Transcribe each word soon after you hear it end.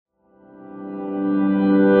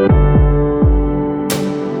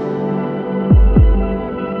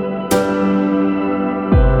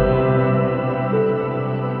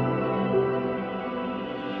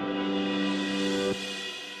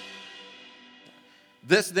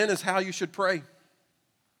This then is how you should pray.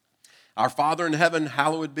 Our Father in heaven,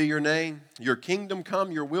 hallowed be your name. Your kingdom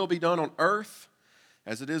come, your will be done on earth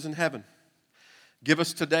as it is in heaven. Give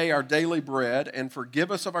us today our daily bread, and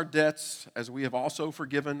forgive us of our debts as we have also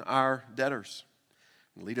forgiven our debtors.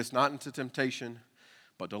 And lead us not into temptation,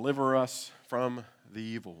 but deliver us from the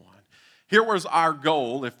evil one. Here was our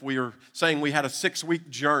goal if we were saying we had a 6-week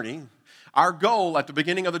journey. Our goal at the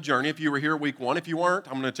beginning of the journey, if you were here week 1, if you weren't,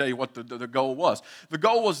 I'm going to tell you what the goal was. The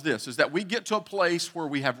goal was this, is that we get to a place where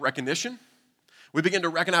we have recognition. We begin to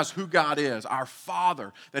recognize who God is, our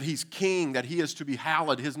Father, that He's King, that He is to be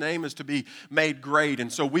hallowed, His name is to be made great.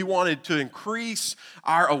 And so we wanted to increase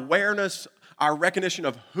our awareness, our recognition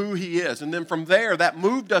of who He is. And then from there, that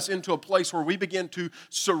moved us into a place where we begin to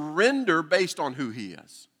surrender based on who He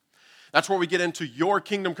is. That's where we get into your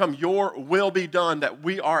kingdom come, your will be done, that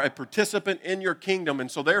we are a participant in your kingdom.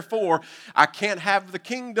 And so therefore, I can't have the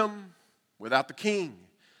kingdom without the king.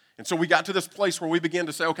 And so we got to this place where we began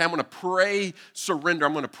to say, okay, I'm going to pray surrender.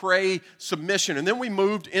 I'm going to pray submission. And then we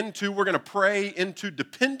moved into, we're going to pray into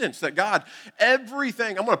dependence. That God,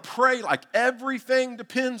 everything, I'm going to pray like everything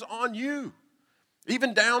depends on you.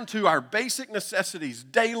 Even down to our basic necessities,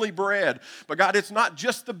 daily bread. But God, it's not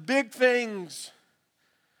just the big things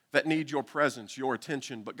that need your presence, your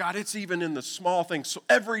attention. But God, it's even in the small things. So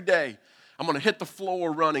every day, I'm going to hit the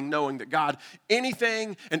floor running knowing that, God,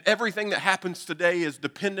 anything and everything that happens today is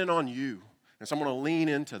dependent on you. And so I'm going to lean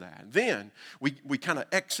into that. Then we kind of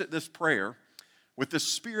exit this prayer with this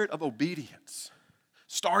spirit of obedience,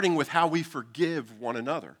 starting with how we forgive one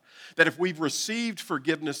another. That if we've received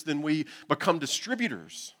forgiveness, then we become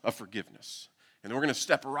distributors of forgiveness. And then we're going to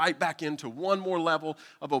step right back into one more level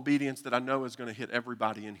of obedience that I know is going to hit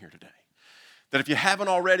everybody in here today. That if you haven't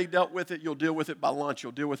already dealt with it, you'll deal with it by lunch.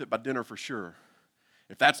 You'll deal with it by dinner for sure.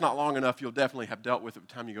 If that's not long enough, you'll definitely have dealt with it by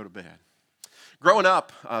the time you go to bed. Growing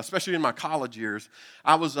up, especially in my college years,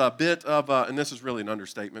 I was a bit of and this is really an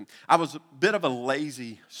understatement, I was a bit of a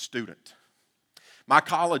lazy student. My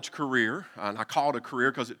college career, and I call it a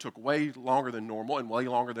career because it took way longer than normal and way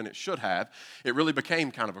longer than it should have. It really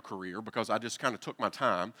became kind of a career because I just kind of took my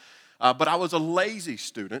time. But I was a lazy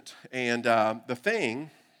student, and the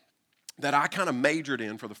thing that I kind of majored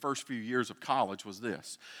in for the first few years of college was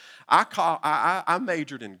this. I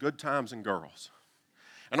majored in good times and girls.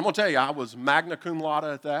 And I'm going to tell you, I was magna cum laude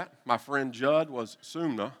at that. My friend Judd was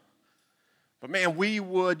summa. But man, we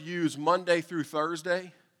would use Monday through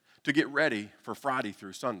Thursday to get ready for Friday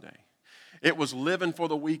through Sunday. It was living for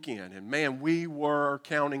the weekend. And man, we were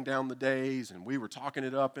counting down the days, and we were talking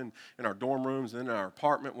it up in our dorm rooms and in our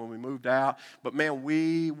apartment when we moved out. But man,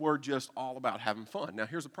 we were just all about having fun. Now,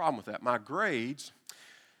 here's the problem with that. My grades,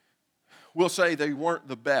 we'll say they weren't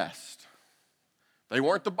the best. They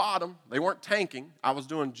weren't the bottom. They weren't tanking. I was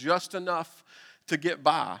doing just enough to get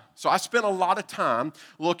by. So I spent a lot of time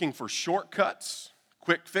looking for shortcuts,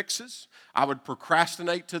 quick fixes. I would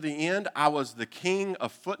procrastinate to the end. I was the king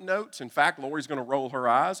of footnotes. In fact, Lori's going to roll her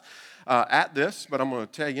eyes at this, but I'm going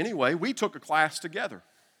to tell you anyway. We took a class together.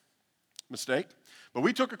 Mistake. But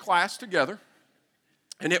we took a class together,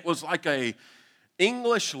 and it was like a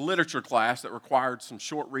English literature class that required some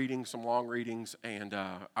short readings, some long readings, and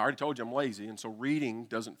I already told you I'm lazy, and so reading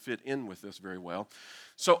doesn't fit in with this very well.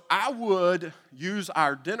 So I would use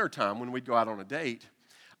our dinner time when we'd go out on a date.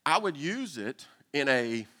 I would use it in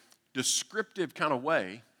a descriptive kind of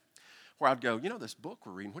way where I'd go, you know, this book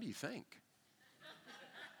we're reading, what do you think?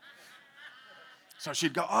 So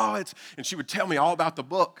she'd go, and she would tell me all about the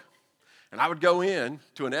book. And I would go in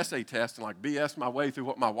to an essay test and like BS my way through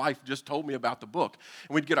what my wife just told me about the book.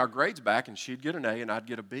 And we'd get our grades back, and she'd get an A and I'd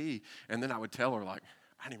get a B. And then I would tell her like,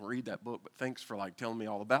 I didn't even read that book, but thanks for like telling me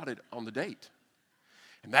all about it on the date.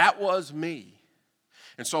 And that was me.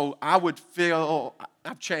 And so I would feel,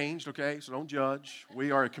 I've changed, okay, so don't judge.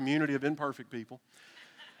 We are a community of imperfect people.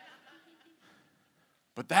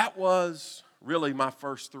 But that was really my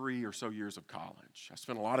first 3 or so years of college. I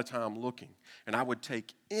spent a lot of time looking, and I would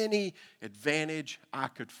take any advantage I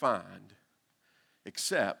could find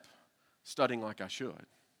except studying like I should.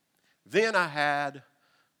 Then I had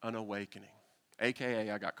an awakening,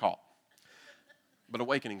 a.k.a. I got caught. But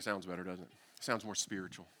awakening sounds better, doesn't it? It sounds more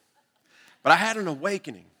spiritual. But I had an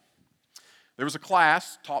awakening. There was a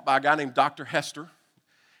class taught by a guy named Dr. Hester.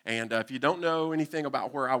 And if you don't know anything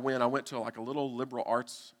about where I went to like a little liberal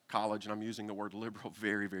arts college, and I'm using the word liberal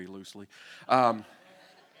very, very loosely.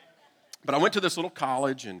 But I went to this little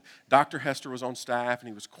college, and Dr. Hester was on staff, and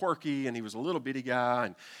he was quirky, and he was a little bitty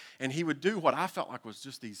guy, and he would do what I felt like was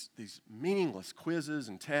just these meaningless quizzes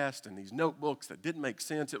and tests and these notebooks that didn't make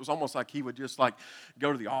sense. It was almost like he would just like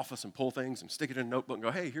go to the office and pull things and stick it in a notebook and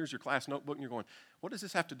go, hey, here's your class notebook, and you're going, what does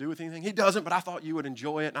this have to do with anything? He doesn't, but I thought you would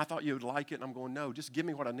enjoy it, and I thought you would like it, and I'm going, no, just give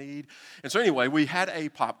me what I need. And so anyway, we had a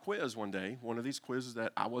pop quiz one day, one of these quizzes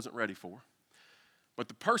that I wasn't ready for. But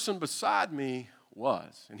the person beside me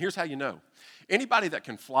was. And here's how you know. Anybody that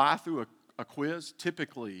can fly through a quiz,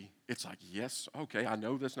 typically it's like, yes, okay, I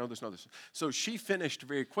know this. So she finished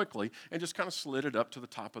very quickly and just kind of slid it up to the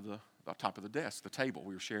top of the desk, the table.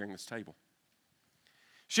 We were sharing this table.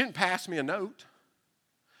 She didn't pass me a note.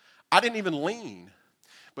 I didn't even lean.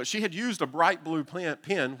 But she had used a bright blue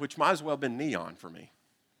pen, which might as well have been neon for me.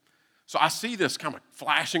 So I see this kind of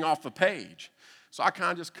flashing off the page. So I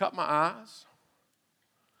kind of just cut my eyes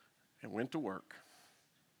and went to work.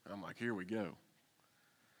 I'm like, here we go.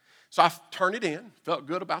 So I turned it in, felt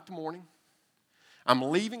good about the morning. I'm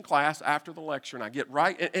leaving class after the lecture, and I get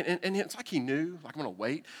right, and it's like he knew, like I'm going to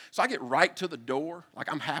wait. So I get right to the door,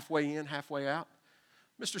 like I'm halfway in, halfway out.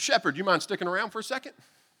 Mr. Shepard, do you mind sticking around for a second?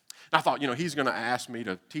 And I thought, he's going to ask me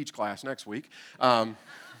to teach class next week. So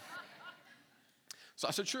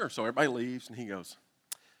I said, sure. So everybody leaves, and he goes,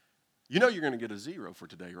 you're going to get a 0 for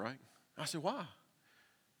today, right? I said, why?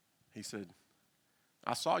 He said,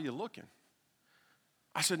 I saw you looking.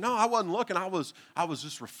 I said, no, I wasn't looking. I was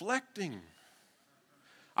just reflecting.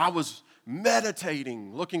 I was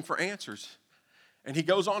meditating, looking for answers. And he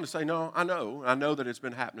goes on to say, no, I know that it's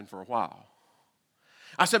been happening for a while.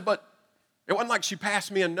 I said, but it wasn't like she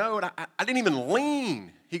passed me a note. I didn't even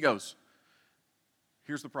lean. He goes,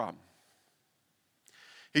 here's the problem.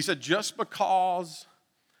 He said, just because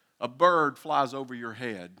a bird flies over your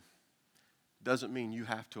head doesn't mean you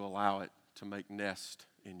have to allow it to make nest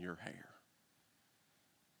in your hair.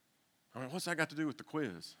 I mean, what's that got to do with the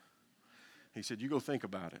quiz? He said, you go think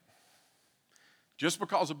about it. Just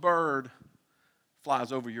because a bird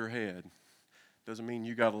flies over your head doesn't mean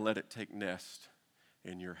you got to let it take nest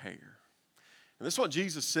in your hair. And this is what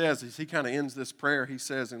Jesus says as he kind of ends this prayer. He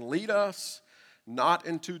says, and lead us not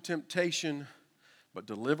into temptation, but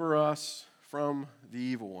deliver us from the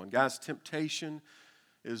evil one. Guys, temptation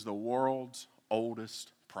is the world's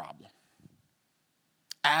oldest problem.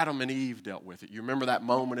 Adam and Eve dealt with it. You remember that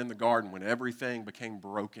moment in the garden when everything became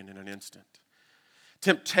broken in an instant.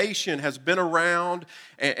 Temptation has been around,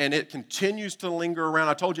 and it continues to linger around.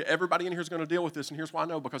 I told you everybody in here is going to deal with this, and here's why I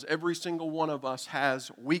know, because every single one of us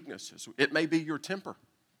has weaknesses. It may be your temper.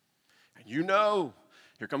 And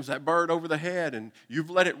here comes that bird over the head, and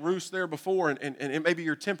you've let it roost there before, and it may be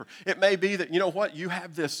your temper. It may be that, you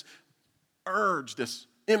have this urge, this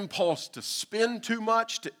impulse to spend too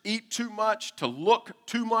much, to eat too much, to look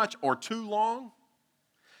too much or too long.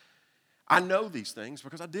 I know these things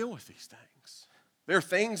because I deal with these things. There are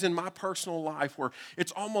things in my personal life where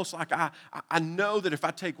it's almost like I know that if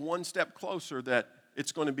I take one step closer that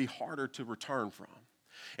it's going to be harder to return from.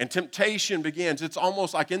 And temptation begins. It's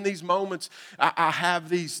almost like in these moments I have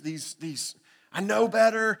these I know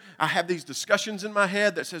better. I have these discussions in my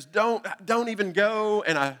head that says don't even go,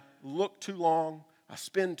 and I look too long. I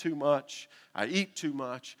spend too much, I eat too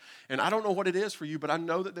much, and I don't know what it is for you, but I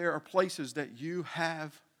know that there are places that you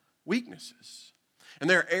have weaknesses. And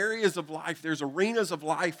there are areas of life, there's arenas of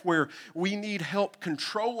life where we need help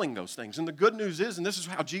controlling those things. And the good news is, and this is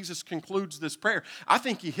how Jesus concludes this prayer, I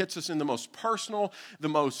think he hits us in the most personal, the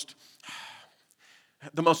most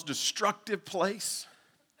destructive place.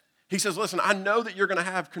 He says, listen, I know that you're going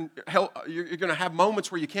to have moments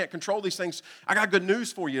where you can't control these things. I got good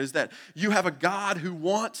news for you is that you have a God who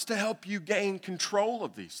wants to help you gain control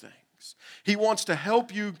of these things. He wants to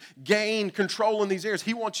help you gain control in these areas.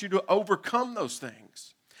 He wants you to overcome those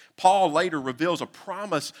things. Paul later reveals a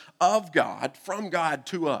promise of God, from God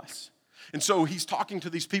to us. And so he's talking to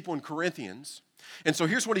these people in Corinthians. And so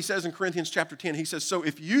here's what he says in Corinthians chapter 10. He says, so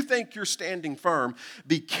if you think you're standing firm,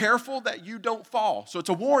 be careful that you don't fall. So it's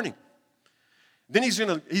a warning. Then he's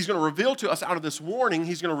going to reveal to us out of this warning,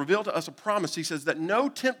 he's going to reveal to us a promise. He says that no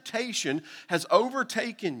temptation has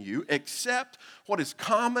overtaken you except what is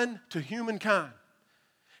common to humankind.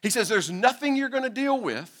 He says there's nothing you're going to deal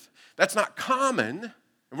with that's not common, and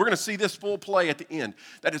we're going to see this full play at the end,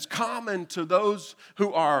 that is common to those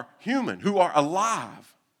who are human, who are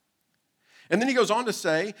alive. And then he goes on to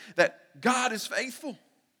say that God is faithful.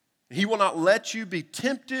 He will not let you be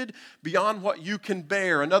tempted beyond what you can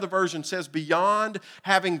bear. Another version says beyond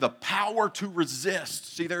having the power to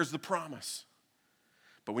resist. See, there's the promise.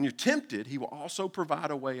 But when you're tempted, he will also provide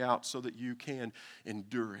a way out so that you can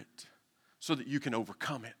endure it, so that you can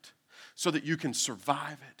overcome it, so that you can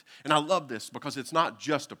survive it. And I love this because it's not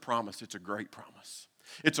just a promise, it's a great promise.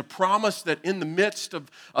 It's a promise that in the midst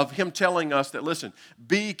of him telling us that, listen,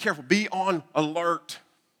 be careful, be on alert,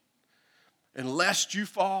 and lest you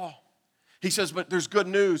fall. He says, but there's good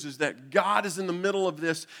news, is that God is in the middle of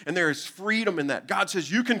this, and there is freedom in that. God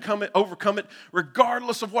says you can overcome it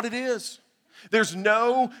regardless of what it is. There's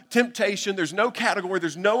no temptation, there's no category,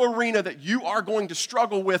 there's no arena that you are going to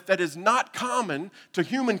struggle with that is not common to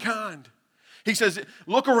humankind. He says,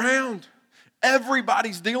 look around.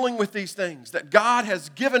 Everybody's dealing with these things that God has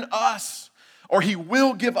given us, or he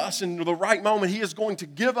will give us in the right moment. He is going to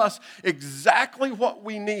give us exactly what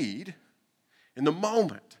we need in the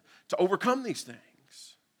moment to overcome these things.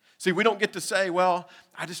 See, we don't get to say, well,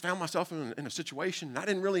 I just found myself in a situation and I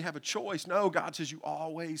didn't really have a choice. No, God says you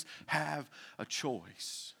always have a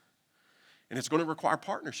choice. And it's going to require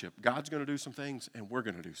partnership. God's going to do some things and we're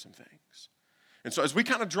going to do some things. And so as we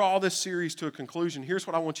kind of draw this series to a conclusion, here's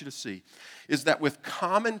what I want you to see, is that with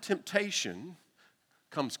common temptation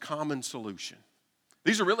comes common solution.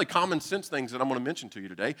 These are really common sense things that I'm going to mention to you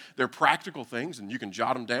today. They're practical things, and you can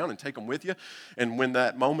jot them down and take them with you. And when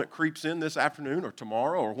that moment creeps in this afternoon or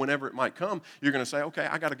tomorrow or whenever it might come, you're going to say, okay,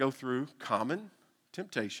 I got to go through common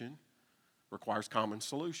temptation requires common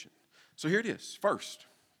solution. So here it is. First,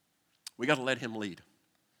 we got to let him lead.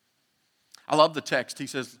 I love the text. He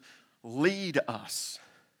says, lead us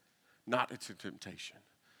not into temptation,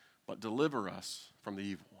 but deliver us from the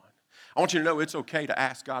evil one. I want you to know it's okay to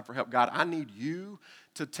ask God for help. God, I need you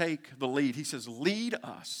to take the lead. He says, lead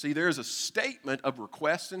us. See, there's a statement of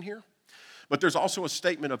request in here, but there's also a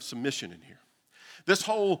statement of submission in here. This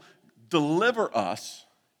whole deliver us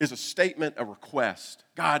is a statement of request.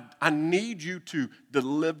 God, I need you to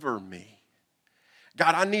deliver me.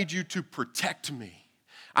 God, I need you to protect me.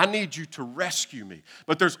 I need you to rescue me.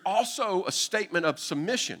 But there's also a statement of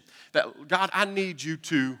submission that, God, I need you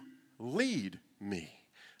to lead me.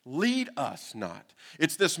 Lead us not.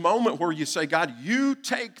 It's this moment where you say, God, you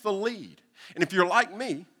take the lead. And if you're like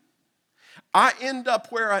me, I end up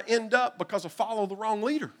where I end up because I follow the wrong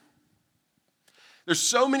leader. There's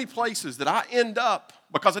so many places that I end up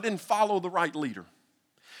because I didn't follow the right leader.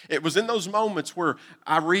 It was in those moments where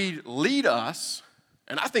I read, lead us,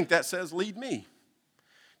 and I think that says, lead me.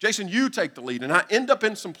 Jason, you take the lead. And I end up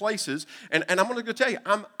in some places, and I'm going to tell you,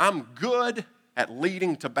 I'm good at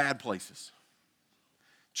leading to bad places.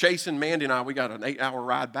 Chase and Mandy and I, we got an 8-hour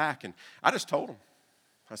ride back, and I just told them.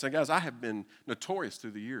 I said, guys, I have been notorious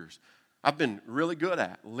through the years. I've been really good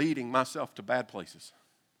at leading myself to bad places.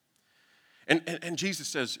 And Jesus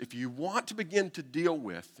says, if you want to begin to deal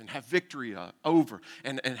with and have victory over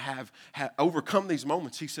and have overcome these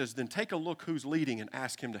moments, he says, then take a look who's leading and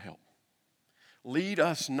ask him to help. Lead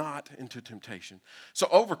us not into temptation. So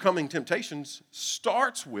overcoming temptations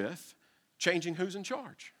starts with changing who's in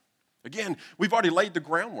charge. Again, we've already laid the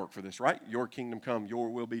groundwork for this, right? Your kingdom come, your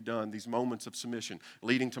will be done. These moments of submission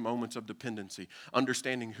leading to moments of dependency,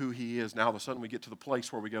 understanding who he is. Now all of a sudden we get to the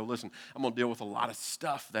place where we go, listen, I'm going to deal with a lot of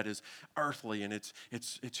stuff that is earthly and it's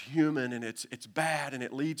human and it's bad and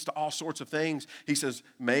it leads to all sorts of things. He says,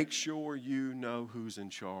 make sure you know who's in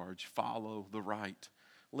charge. Follow the right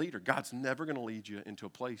leader. God's never going to lead you into a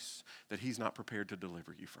place that he's not prepared to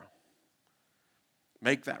deliver you from.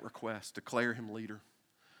 Make that request. Declare him leader.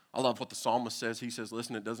 I love what the psalmist says. He says,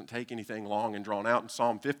 listen, it doesn't take anything long and drawn out. In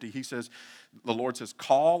Psalm 50, he says, the Lord says,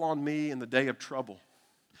 call on me in the day of trouble,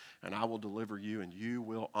 and I will deliver you, and you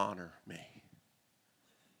will honor me.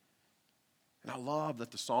 And I love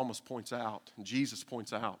that the psalmist points out, and Jesus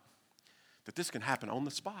points out, that this can happen on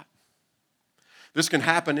the spot. This can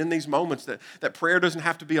happen in these moments, that prayer doesn't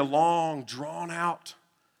have to be a long, drawn-out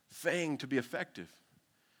thing to be effective.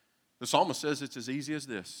 The psalmist says it's as easy as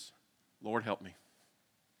this: Lord, help me.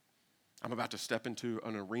 I'm about to step into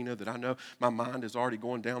an arena that I know my mind is already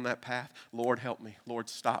going down that path. Lord, help me. Lord,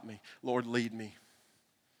 stop me. Lord, lead me.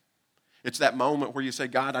 It's that moment where you say,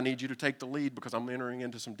 God, I need you to take the lead because I'm entering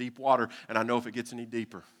into some deep water, and I know if it gets any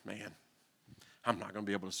deeper, man, I'm not going to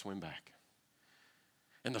be able to swim back.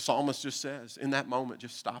 And the psalmist just says, in that moment,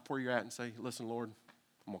 just stop where you're at and say, listen, Lord,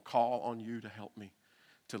 I'm going to call on you to help me,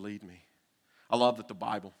 to lead me. I love the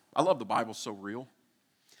Bible's so real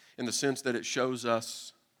in the sense that it shows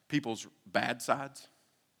us people's bad sides.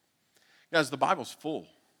 Guys, the Bible's full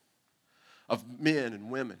of men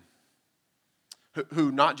and women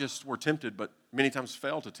who not just were tempted, but many times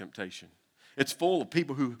fell to temptation. It's full of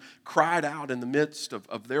people who cried out in the midst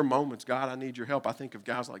of their moments, God, I need your help. I think of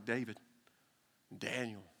guys like David,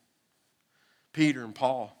 Daniel, Peter, and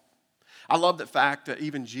Paul. I love the fact that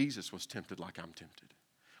even Jesus was tempted like I'm tempted.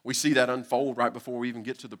 We see that unfold right before we even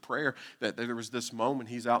get to the prayer, that there was this moment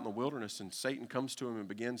he's out in the wilderness and Satan comes to him and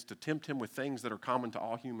begins to tempt him with things that are common to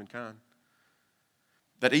all humankind.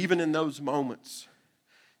 That even in those moments,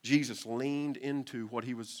 Jesus leaned into what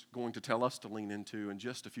he was going to tell us to lean into in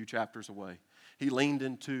just a few chapters away. He leaned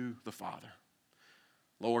into the Father.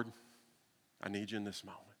 Lord, I need you in this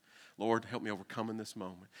moment. Lord, help me overcome in this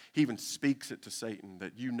moment. He even speaks it to Satan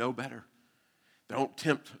that you know better. Don't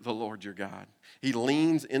tempt the Lord your God. He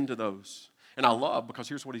leans into those. And I love, because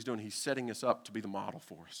here's what he's doing. He's setting us up to be the model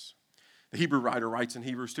for us. The Hebrew writer writes in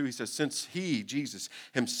Hebrews 2, he says, since he, Jesus,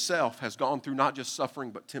 himself has gone through not just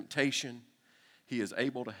suffering but temptation, he is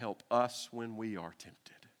able to help us when we are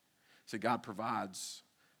tempted. See, God provides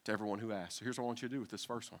to everyone who asks. So here's what I want you to do with this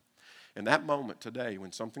first one. In that moment today,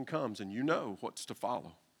 when something comes and you know what's to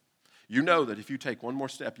follow, you know that if you take one more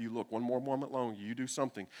step, you look one more moment longer, you do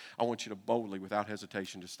something, I want you to boldly, without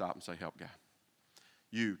hesitation, just stop and say, help God.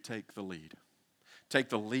 You take the lead. Take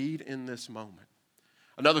the lead in this moment.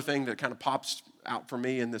 Another thing that kind of pops out for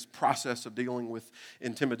me in this process of dealing with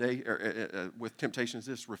with temptation is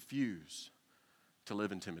this: refuse to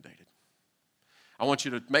live intimidated. I want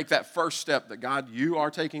you to make that first step that, God, you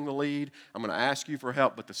are taking the lead. I'm going to ask you for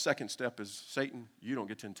help, but the second step is, Satan, you don't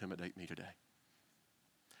get to intimidate me today.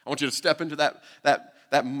 I want you to step into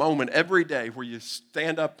that moment every day where you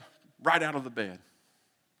stand up right out of the bed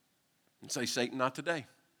and say, Satan, not today.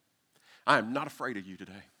 I am not afraid of you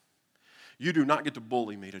today. You do not get to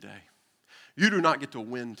bully me today. You do not get to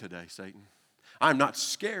win today, Satan. I am not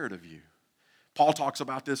scared of you. Paul talks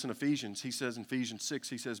about this in Ephesians. He says in Ephesians 6,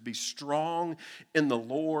 he says, be strong in the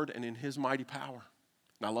Lord and in his mighty power.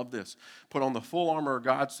 And I love this. Put on the full armor of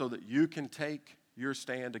God so that you can take your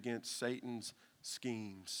stand against Satan's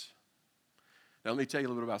schemes. Now, let me tell you a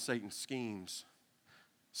little bit about Satan's schemes.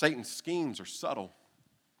 Satan's schemes are subtle,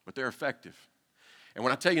 but they're effective. And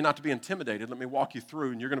when I tell you not to be intimidated, let me walk you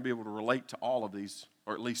through, and you're going to be able to relate to all of these,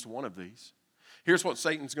 or at least one of these. Here's what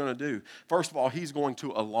Satan's going to do. First of all, he's going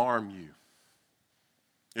to alarm you.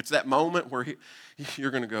 It's that moment where you're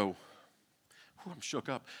going to go, I'm shook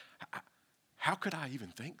up. How could I even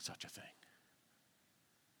think such a thing?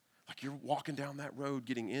 Like you're walking down that road,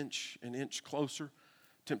 getting inch and inch closer.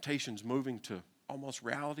 Temptation's moving to almost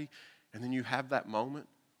reality. And then you have that moment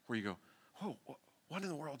where you go, whoa, what in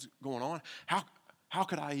the world's going on? How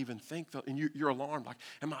could I even think? And you're alarmed. Like,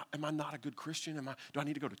 am I not a good Christian? Do I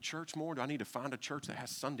need to go to church more? Do I need to find a church that has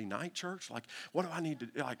Sunday night church? Like, what do I need to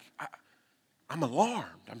do? Like, I'm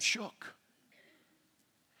alarmed. I'm shook.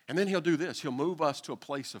 And then he'll do this. He'll move us to a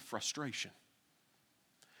place of frustration.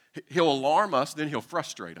 He'll alarm us, then he'll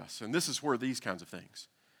frustrate us. And this is where these kinds of things.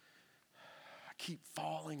 I keep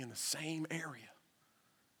falling in the same area.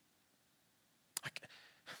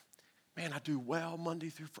 Man, I do well Monday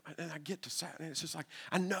through Friday, and I get to Saturday, and it's just like,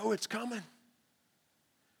 I know it's coming.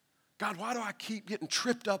 God, why do I keep getting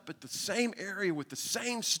tripped up at the same area with the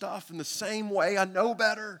same stuff in the same way? I know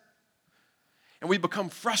better. And we become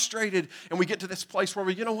frustrated, and we get to this place where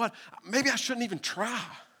you know what? Maybe I shouldn't even try.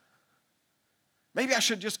 Maybe I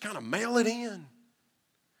should just kind of mail it in. And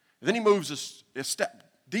then he moves a step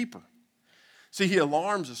deeper. See, he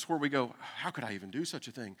alarms us where we go, how could I even do such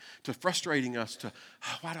a thing? To frustrating us to,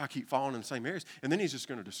 why do I keep falling in the same areas? And then he's just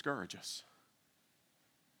going to discourage us.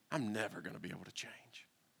 I'm never going to be able to change.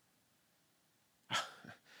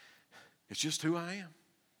 It's just who I am.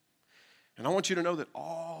 And I want you to know that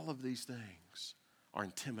all of these things are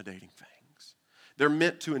intimidating things. They're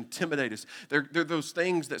meant to intimidate us. They're those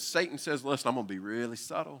things that Satan says, listen, I'm going to be really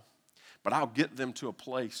subtle, but I'll get them to a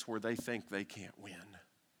place where they think they can't win.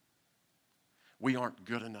 We aren't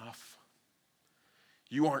good enough.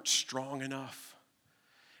 You aren't strong enough.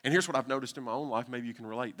 And here's what I've noticed in my own life, maybe you can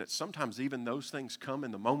relate, that sometimes even those things come in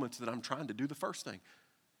the moments that I'm trying to do the first thing.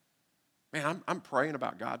 Man, I'm praying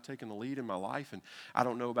about God taking the lead in my life, and I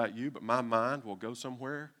don't know about you, but my mind will go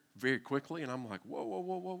somewhere very quickly, and I'm like, whoa, whoa,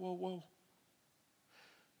 whoa, whoa, whoa, whoa.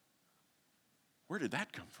 Where did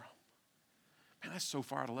that come from? Man, that's so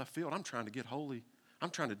far out of left field. I'm trying to get holy. I'm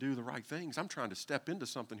trying to do the right things. I'm trying to step into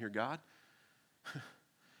something here, God.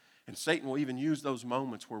 And Satan will even use those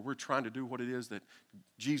moments where we're trying to do what it is that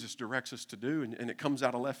Jesus directs us to do, and it comes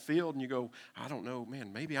out of left field, and you go, I don't know,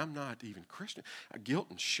 man, maybe I'm not even Christian. Guilt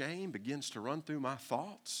and shame begins to run through my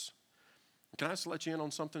thoughts. Can I just let you in on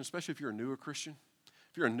something, especially if you're a newer Christian?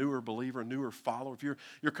 If you're a newer believer, a newer follower, if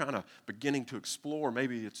you're kind of beginning to explore,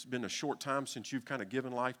 maybe it's been a short time since you've kind of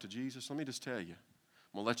given life to Jesus, let me just tell you,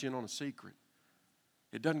 I'm going to let you in on a secret.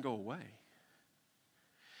 It doesn't go away.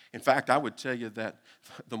 In fact, I would tell you that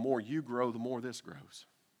the more you grow, the more this grows.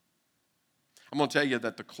 I'm going to tell you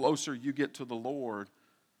that the closer you get to the Lord,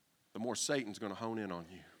 the more Satan's going to hone in on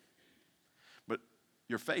you.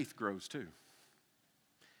 your faith grows too.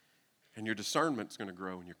 And your discernment's going to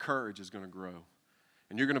grow, and your courage is going to grow.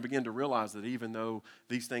 And you're going to begin to realize that even though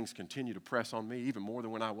these things continue to press on me, even more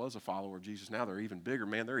than when I was a follower of Jesus, now they're even bigger.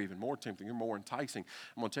 Man, they're even more tempting. They're more enticing.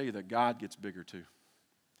 I'm going to tell you that God gets bigger too.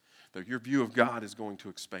 That your view of God is going to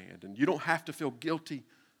expand. And you don't have to feel guilty.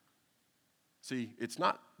 See, it's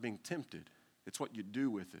not being tempted. It's what you do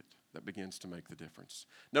with it that begins to make the difference.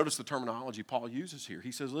 Notice the terminology Paul uses here.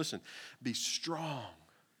 He says, listen, be strong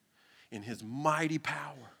in his mighty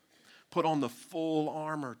power. Put on the full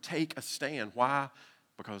armor. Take a stand. Why?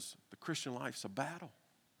 Because the Christian life's a battle.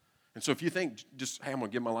 And so if you think just, hey, I'm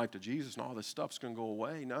going to give my life to Jesus and all this stuff's going to go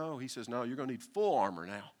away. No, he says, no, you're going to need full armor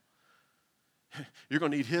now. You're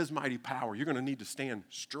going to need his mighty power. You're going to need to stand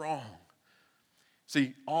strong.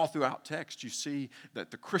 See, all throughout text, you see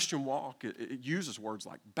that the Christian walk, it uses words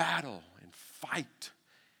like battle and fight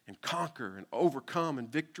and conquer and overcome and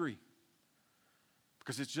victory.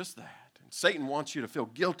 Because it's just that. And Satan wants you to feel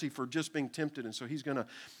guilty for just being tempted, and so he's going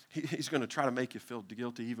to try to make you feel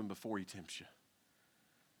guilty even before he tempts you.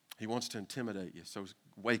 He wants to intimidate you. So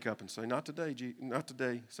wake up and say, not today,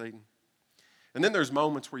 Satan. And then there's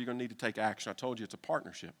moments where you're going to need to take action. I told you it's a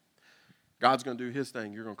partnership. God's going to do his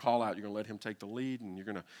thing. You're going to call out. You're going to let him take the lead, and you're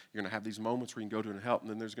going to have these moments where you can go to him and help. And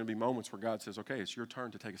then there's going to be moments where God says, okay, it's your turn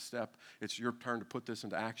to take a step. It's your turn to put this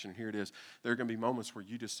into action. Here it is. There are going to be moments where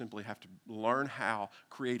you just simply have to learn how,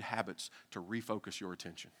 create habits to refocus your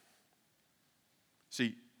attention.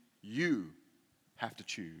 See, you have to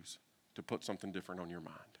choose to put something different on your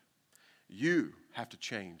mind. You have to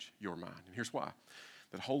change your mind. And here's why.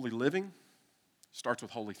 That holy living starts with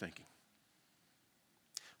holy thinking.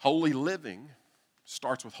 Holy living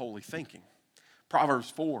starts with holy thinking. Proverbs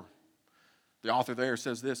 4, the author there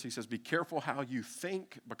says this. He says, be careful how you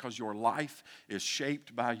think because your life is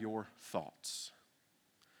shaped by your thoughts.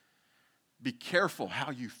 Be careful how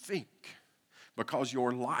you think because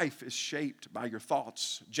your life is shaped by your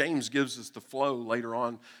thoughts. James gives us the flow later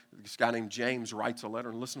on. This guy named James writes a letter,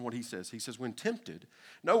 and listen to what he says. He says, when tempted,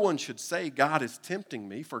 no one should say, God is tempting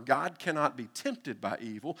me, for God cannot be tempted by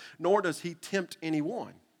evil, nor does he tempt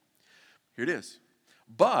anyone. Here it is.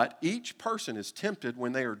 But each person is tempted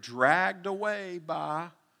when they are dragged away by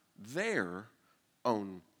their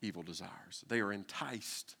own evil desires. They are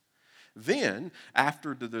enticed. Then,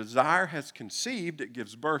 after the desire has conceived, it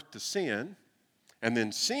gives birth to sin. And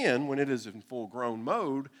then sin, when it is in full-grown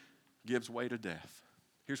mode, gives way to death.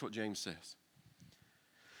 Here's what James says.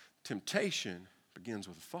 Temptation begins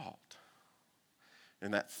with a thought.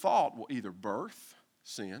 And that thought will either birth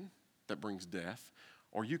sin that brings death,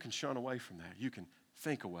 or you can shun away from that. You can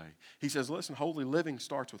think away. He says, listen, holy living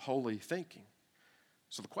starts with holy thinking.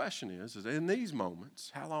 So the question is in these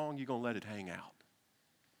moments, how long are you going to let it hang out?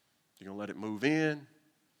 You're going to let it move in,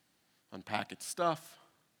 unpack its stuff,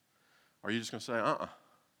 or are you just going to say, I'm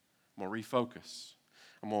going to refocus.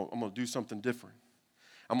 I'm going to do something different.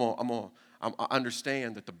 I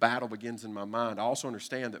understand that the battle begins in my mind. I also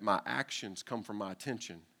understand that my actions come from my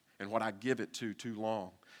attention and what I give it to too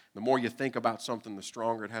long. The more you think about something, the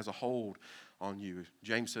stronger it has a hold on you.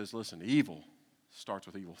 James says, listen, evil starts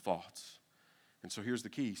with evil thoughts. And so here's the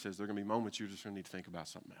key. He says there are going to be moments you're just going to need to think about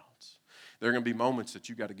something else. There are going to be moments that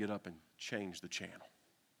you got to get up and change the channel.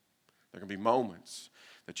 There are going to be moments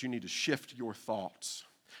that you need to shift your thoughts.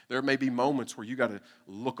 There may be moments where you got to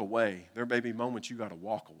look away. There may be moments you got to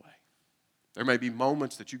walk away. There may be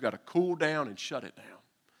moments that you got to cool down and shut it down.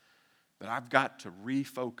 That I've got to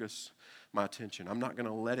refocus my attention. I'm not going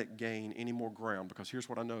to let it gain any more ground because here's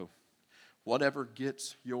what I know. Whatever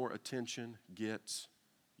gets your attention gets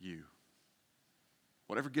you.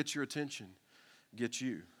 Whatever gets your attention gets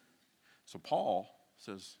you. So Paul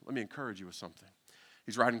says, let me encourage you with something.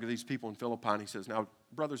 He's writing to these people in Philippi and he says, now,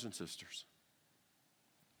 brothers and sisters,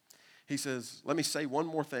 he says, let me say one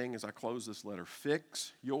more thing as I close this letter.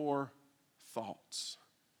 Fix your thoughts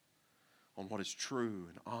on what is true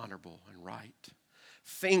and honorable and right.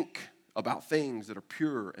 Think about things that are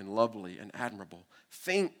pure and lovely and admirable.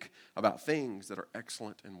 Think about things that are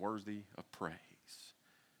excellent and worthy of praise.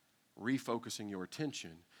 Refocusing your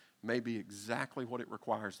attention may be exactly what it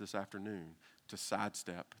requires this afternoon to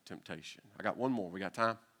sidestep temptation. I got one more. We got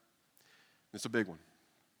time? It's a big one.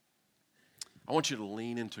 I want you to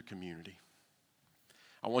lean into community.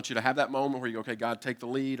 I want you to have that moment where you go, okay, God, take the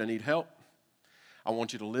lead. I need help. I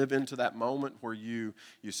want you to live into that moment where you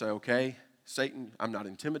say, okay, Satan, I'm not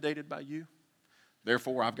intimidated by you.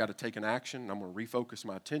 Therefore, I've got to take an action. I'm going to refocus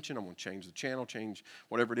my attention. I'm going to change the channel, change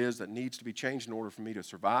whatever it is that needs to be changed in order for me to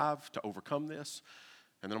survive, to overcome this.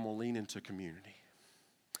 And then I'm going to lean into community.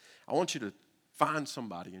 I want you to find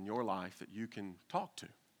somebody in your life that you can talk to.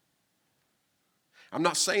 I'm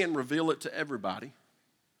not saying reveal it to everybody.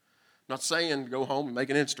 I'm not saying go home and make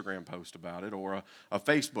an Instagram post about it or a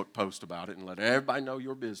Facebook post about it and let everybody know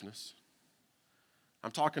your business.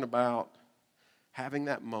 I'm talking about having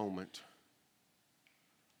that moment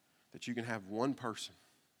that you can have one person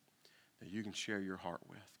that you can share your heart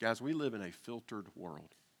with. Guys, we live in a filtered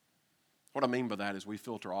world. What I mean by that is we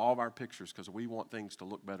filter all of our pictures because we want things to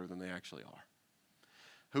look better than they actually are.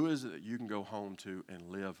 Who is it that you can go home to and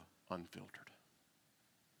live unfiltered?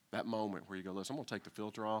 That moment where you go, listen, I'm going to take the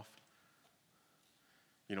filter off.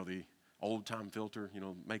 You know, the old-time filter,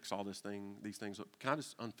 makes all these things look. Can I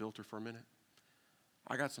just unfilter for a minute?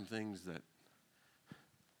 I got some things that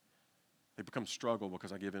they become struggle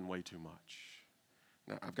because I give in way too much.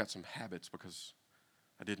 Now, I've got some habits because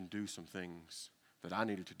I didn't do some things that I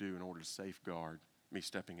needed to do in order to safeguard me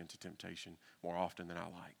stepping into temptation more often than I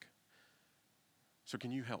like. So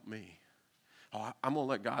can you help me? I'm going to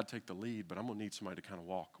let God take the lead, but I'm going to need somebody to kind of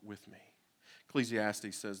walk with me.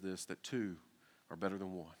 Ecclesiastes says this, that two are better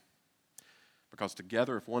than one. Because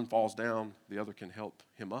together, if one falls down, the other can help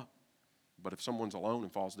him up. But if someone's alone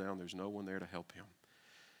and falls down, there's no one there to help him.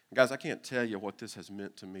 And guys, I can't tell you what this has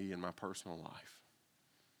meant to me in my personal life.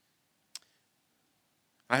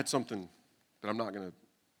 I had something that I'm not going to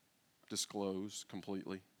disclose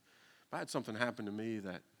completely. But I had something happen to me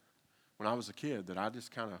that when I was a kid that I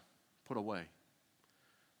just kind of put away.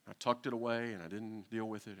 I tucked it away and I didn't deal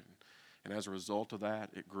with it. And as a result of that,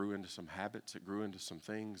 it grew into some habits. It grew into some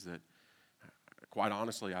things that, quite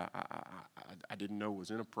honestly, I didn't know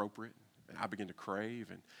was inappropriate. And I began to crave.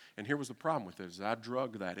 And here was the problem with it, is I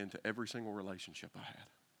drug that into every single relationship I had.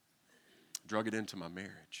 Drug it into my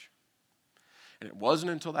marriage. And it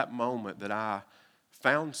wasn't until that moment that I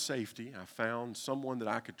found safety, I found someone that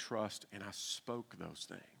I could trust, and I spoke those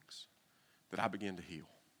things, that I began to heal.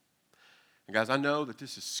 And guys, I know that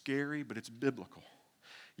this is scary, but it's biblical.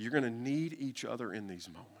 You're going to need each other in these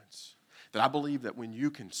moments. That I believe that when you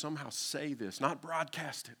can somehow say this, not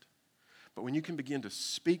broadcast it, but when you can begin to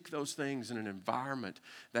speak those things in an environment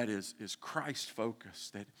that is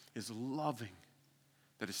Christ-focused, that is loving,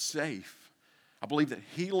 that is safe, I believe that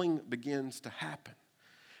healing begins to happen.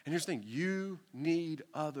 And here's the thing, you need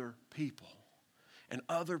other people. And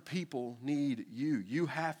other people need you. You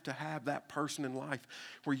have to have that person in life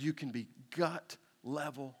where you can be gut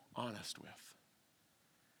level honest with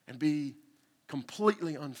and be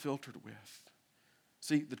completely unfiltered with.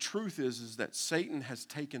 See, the truth is that Satan has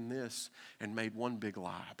taken this and made one big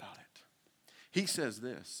lie about it. He says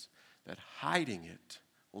this, that hiding it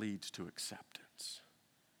leads to acceptance.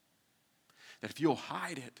 That if you'll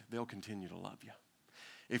hide it, they'll continue to love you.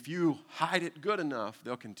 If you hide it good enough,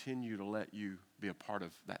 they'll continue to let you be a part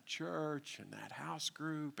of that church and that house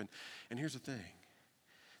group. And here's the thing,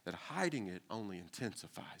 that hiding it only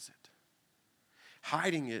intensifies it.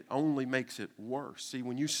 Hiding it only makes it worse. See,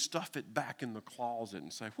 when you stuff it back in the closet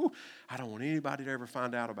and say, whew, I don't want anybody to ever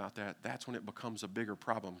find out about that, that's when it becomes a bigger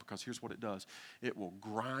problem, because here's what it does. It will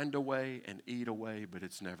grind away and eat away, but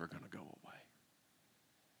it's never going to go away.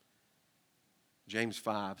 James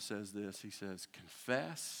 5 says this. He says,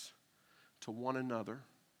 confess to one another,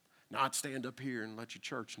 not stand up here and let your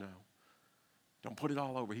church know. Don't put it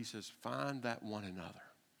all over. He says, find that one another.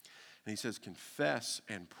 And he says, confess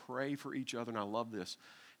and pray for each other. And I love this.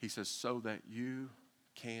 He says, so that you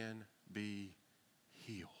can be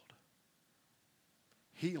healed.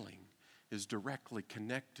 Healing is directly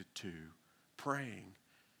connected to praying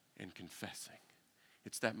and confessing.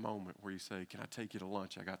 It's that moment where you say, can I take you to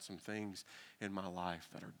lunch? I got some things in my life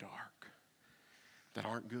that are dark, that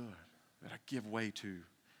aren't good, that I give way to.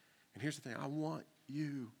 And here's the thing, I want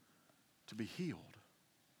you to be healed.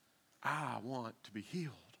 I want to be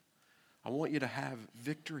healed. I want you to have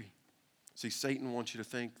victory. See, Satan wants you to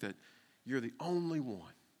think that you're the only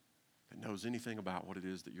one that knows anything about what it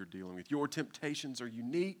is that you're dealing with. Your temptations are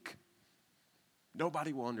unique.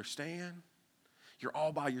 Nobody will understand. You're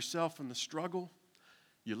all by yourself in the struggle.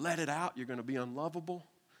 You let it out, you're going to be unlovable.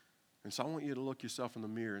 And so I want you to look yourself in the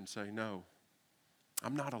mirror and say, no,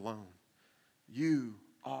 I'm not alone. You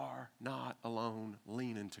are not alone.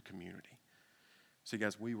 Lean into community. See,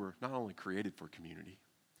 guys, we were not only created for community,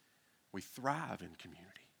 we thrive in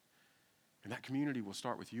community. And that community will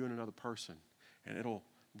start with you and another person, and it'll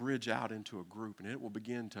bridge out into a group, and it will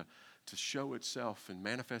begin to show itself and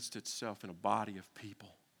manifest itself in a body of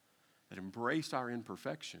people that embrace our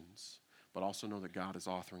imperfections, but also know that God is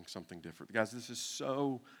authoring something different. Guys, this is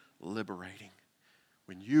so liberating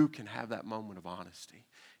when you can have that moment of honesty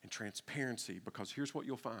and transparency, because here's what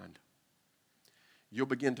you'll find. You'll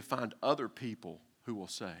begin to find other people who will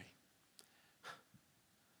say,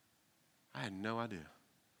 I had no idea.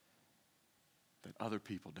 that other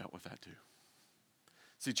people dealt with that too.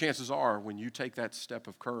 See, chances are when you take that step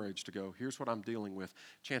of courage to go, here's what I'm dealing with,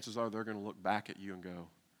 chances are they're going to look back at you and go,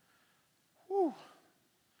 whew,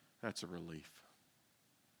 that's a relief.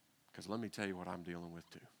 Because let me tell you what I'm dealing with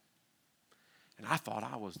too. And I thought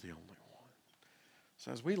I was the only one.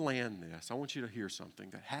 So as we land this, I want you to hear something,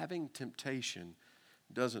 that having temptation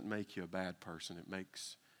doesn't make you a bad person. It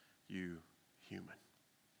makes you human.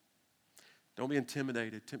 Don't be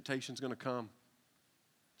intimidated. Temptation's going to come.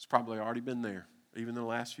 It's probably already been there, even in the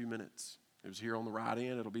last few minutes. It was here on the right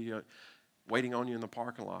end. It'll be waiting on you in the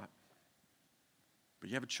parking lot. But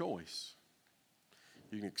you have a choice.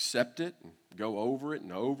 You can accept it and go over it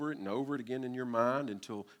and over it and over it again in your mind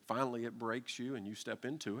until finally it breaks you and you step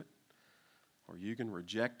into it. Or you can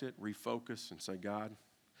reject it, refocus, and say, God,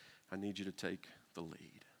 I need you to take the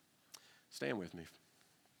lead. Stand with me.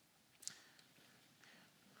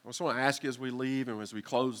 I just want to ask you as we leave and as we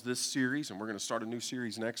close this series, and we're going to start a new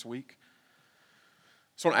series next week.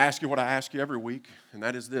 I just want to ask you what I ask you every week, and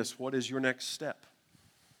that is this: what is your next step?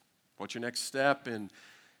 What's your next step in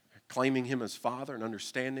claiming Him as Father and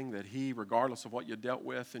understanding that He, regardless of what you dealt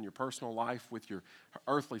with in your personal life with your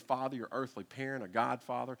earthly father, your earthly parent, a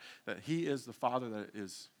godfather, that He is the Father that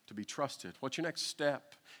is to be trusted? What's your next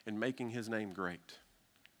step in making His name great?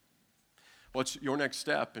 What's your next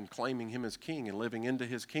step in claiming Him as King and living into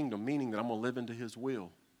His kingdom, meaning that I'm going to live into His will?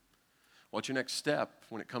 What's your next step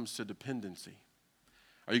when it comes to dependency?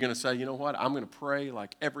 Are you going to say, you know what, I'm going to pray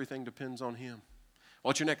like everything depends on Him?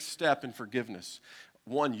 What's your next step in forgiveness?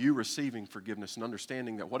 One, you receiving forgiveness and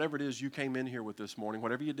understanding that whatever it is you came in here with this morning,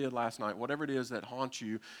 whatever you did last night, whatever it is that haunts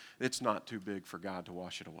you, it's not too big for God to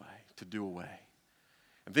wash it away, to do away.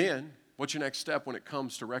 And then, what's your next step when it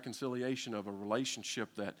comes to reconciliation of a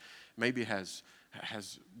relationship that maybe has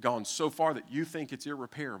gone so far that you think it's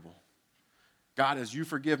irreparable? God, as you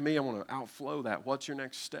forgive me, I want to outflow that. What's your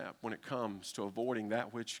next step when it comes to avoiding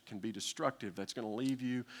that which can be destructive, that's going to leave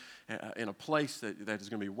you in a place that is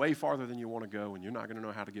going to be way farther than you want to go and you're not going to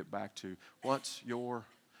know how to get back to? What's your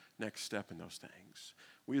next step in those things?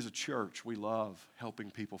 We as a church, we love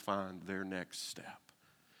helping people find their next step.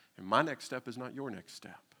 And my next step is not your next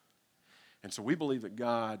step. And so we believe that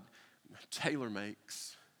God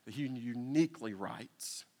tailor-makes, that He uniquely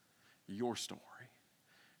writes your story.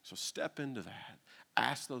 So step into that.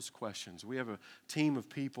 Ask those questions. We have a team of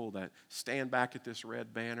people that stand back at this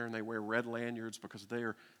red banner and they wear red lanyards because they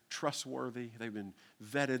are trustworthy. They've been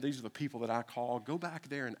vetted. These are the people that I call. Go back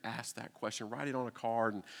there and ask that question. Write it on a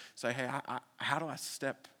card and say, hey, how do I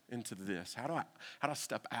step into this? How do I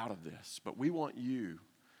step out of this? But we want you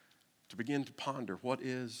to begin to ponder, what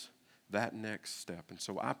is that next step? And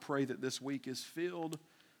so I pray that this week is filled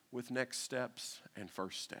with next steps and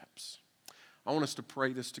first steps. I want us to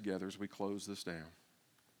pray this together as we close this down.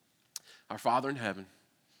 Our Father in heaven,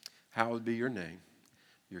 hallowed be your name.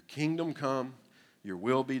 Your kingdom come, your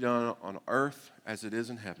will be done on earth as it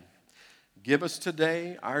is in heaven. Give us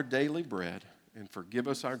today our daily bread, and forgive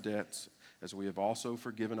us our debts as we have also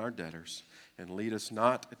forgiven our debtors. And lead us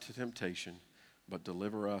not into temptation, but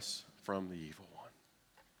deliver us from the evil one.